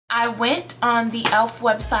I went on the e.l.f.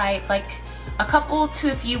 website like a couple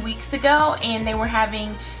to a few weeks ago, and they were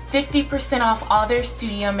having 50% off all their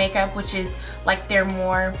studio makeup, which is like their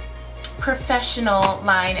more professional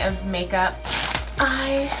line of makeup.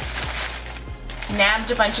 I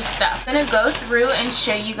nabbed a bunch of stuff. I'm gonna go through and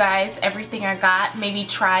show you guys everything I got, maybe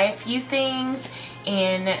try a few things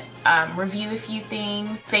and review a few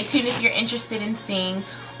things. Stay tuned if you're interested in seeing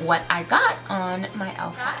what I got on my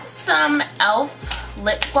e.l.f. Got some e.l.f.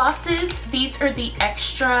 lip glosses. These are the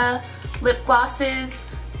extra lip glosses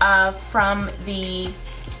from the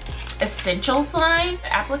Essentials line. The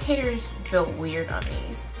applicators feel weird on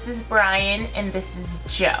these. This is Brian and this is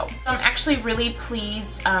Joe. I'm actually really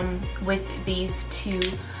pleased with these two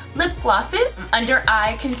lip glosses. Under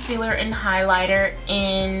eye concealer and highlighter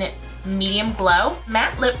in medium glow,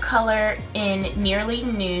 matte lip color in nearly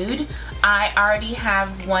nude. I already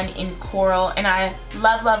have one in coral and I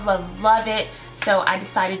love it, so I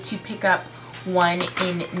decided to pick up one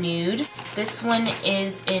in nude. This one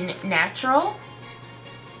is in natural.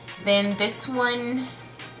 Then this one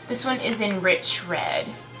is in rich red.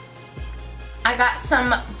 I got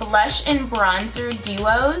some blush and bronzer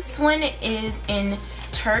duos. This one is in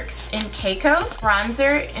Turks and Caicos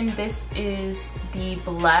bronzer, and this is the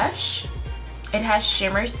blush. It has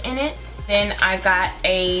shimmers in it. Then I got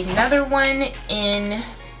another one in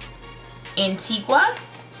Antigua.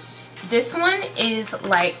 This one is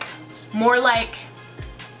like more like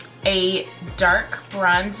a dark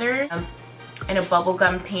bronzer in a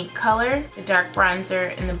bubblegum pink color. The dark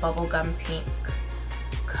bronzer in the bubblegum pink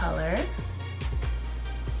color.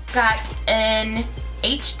 Got an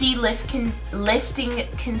HD lifting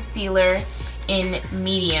concealer in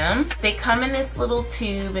medium. They come in this little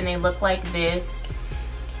tube and they look like this.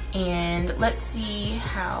 And let's see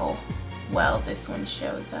how well this one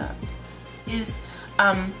shows up. Is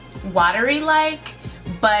watery like,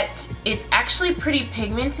 but it's actually pretty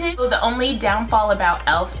pigmented. So the only downfall about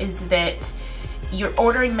e.l.f. is that you're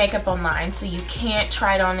ordering makeup online, so you can't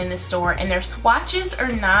try it on in the store, and their swatches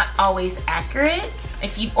are not always accurate.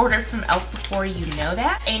 If you've ordered from e.l.f. before, you know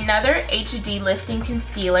that. Another HD lifting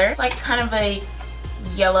concealer, like kind of a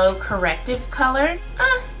yellow corrective color.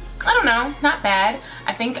 I don't know, not bad.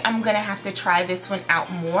 I think I'm gonna have to try this one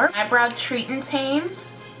out more. Eyebrow Treat and Tame.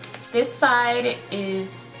 This side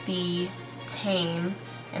is the Tame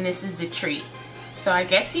and this is the Treat. So I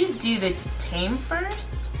guess you do the Tame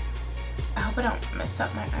first. I hope I don't mess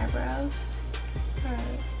up my eyebrows.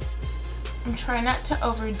 Alright. I'm trying not to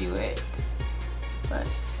overdo it, but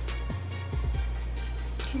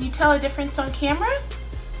can you tell a difference on camera?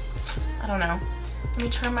 I don't know. Let me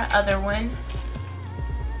try my other one.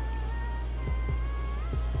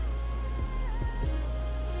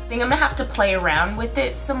 I think I'm gonna have to play around with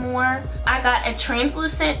it some more. I got a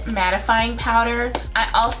translucent mattifying powder.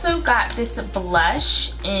 I also got this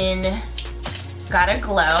blush in Gotta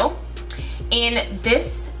Glow, and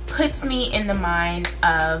this puts me in the mind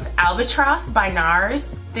of Albatross by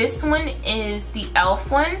NARS. This one is the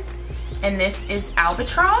e.l.f. one, and this is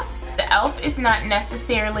Albatross. The e.l.f. is not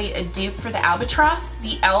necessarily a dupe for the Albatross.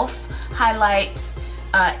 The e.l.f. highlight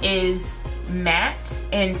is matte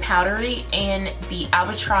and powdery, and the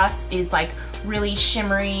Albatross is like really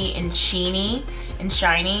shimmery and sheeny and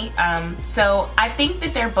shiny. So I think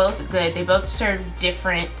that they're both good. They both serve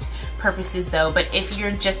different purposes though, but if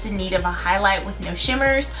you're just in need of a highlight with no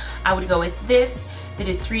shimmers, I would go with this that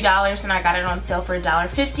is $3 and I got it on sale for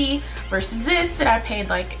 $1.50 versus this that I paid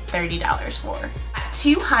like $30 for. Got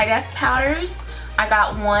two high def powders. I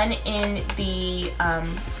got one in the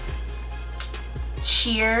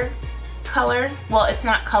sheer color. Well, it's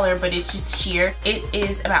not color, but it's just sheer. It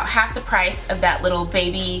is about half the price of that little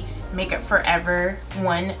baby Makeup Forever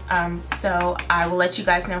one. So I will let you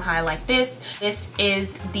guys know how I like this. This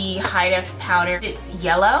is the high def powder. It's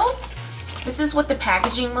yellow. This is what the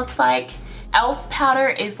packaging looks like. e.l.f. powder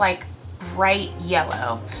is like bright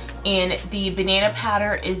yellow, and the banana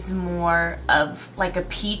powder is more of like a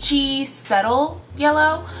peachy, subtle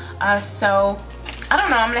yellow. So I don't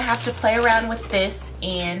know, I'm gonna have to play around with this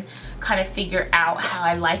and kind of figure out how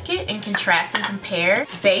I like it and contrast and compare.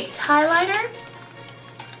 Baked highlighter.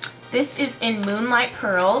 This is in Moonlight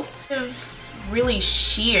Pearls. Really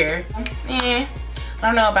sheer. I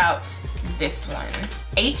don't know about this one.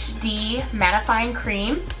 HD mattifying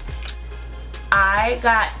cream. I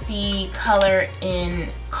got the color in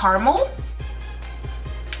Caramel.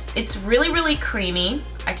 It's really creamy,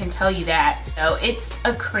 I can tell you that. So it's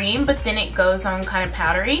a cream, but then it goes on kind of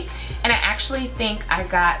powdery, and I actually think I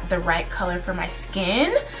got the right color for my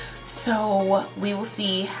skin. So we will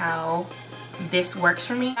see how this works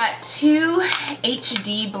for me. Got two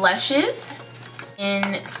HD blushes in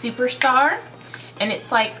Superstar, and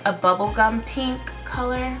it's like a bubblegum pink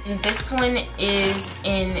color. And this one is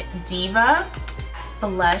in Diva.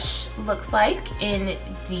 Blush looks like in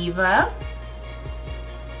Diva.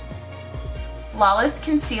 Flawless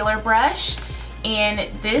concealer brush, and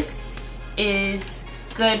this is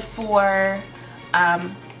good for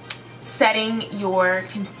setting your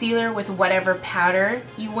concealer with whatever powder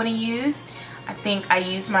you want to use. I think I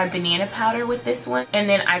used my banana powder with this one. And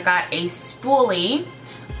then I got a spoolie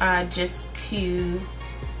just to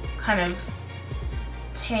kind of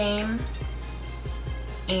tame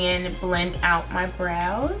and blend out my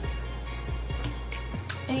brows.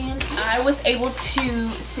 And I was able to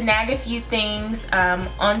snag a few things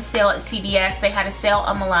on sale at CVS. They had a sale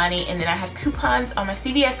on Milani, and then I had coupons on my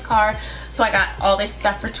CVS card, so I got all this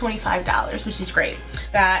stuff for $25, which is great.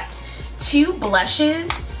 Got 2 blushes.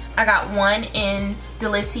 I got one in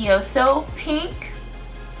Delicioso Pink,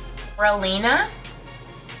 Relena,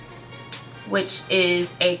 which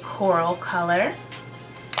is a coral color.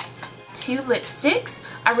 2 lipsticks.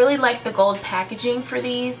 I really like the gold packaging for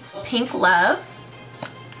these. Pink Love.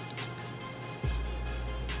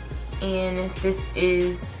 And this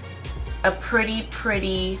is a pretty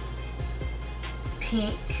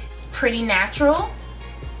pink. Pretty Natural,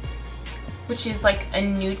 which is like a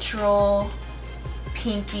neutral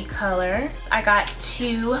pinky color. I got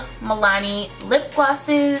 2 Milani lip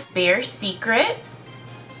glosses, Bare Secret,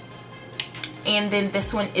 and then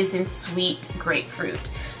this one is in Sweet Grapefruit.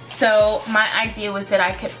 So my idea was that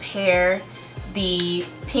I could pair the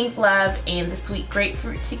Pink Love and the Sweet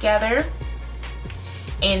Grapefruit together,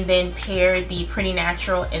 and then pair the Pretty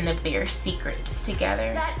Natural and the Bare Secrets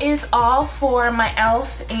together. That is all for my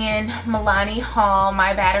e.l.f. and Milani haul.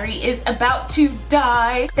 My battery is about to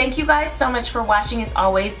die. Thank you guys so much for watching as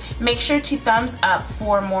always. Make sure to thumbs up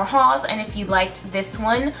for more hauls, and if you liked this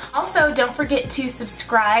one. Also, don't forget to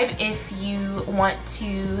subscribe if you want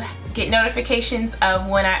to get notifications of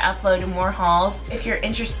when I upload more hauls. If you're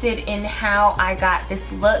interested in how I got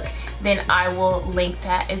this look, then I will link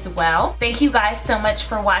that as well. Thank you guys so much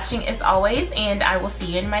for watching as always, and I will see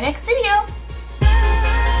you in my next video.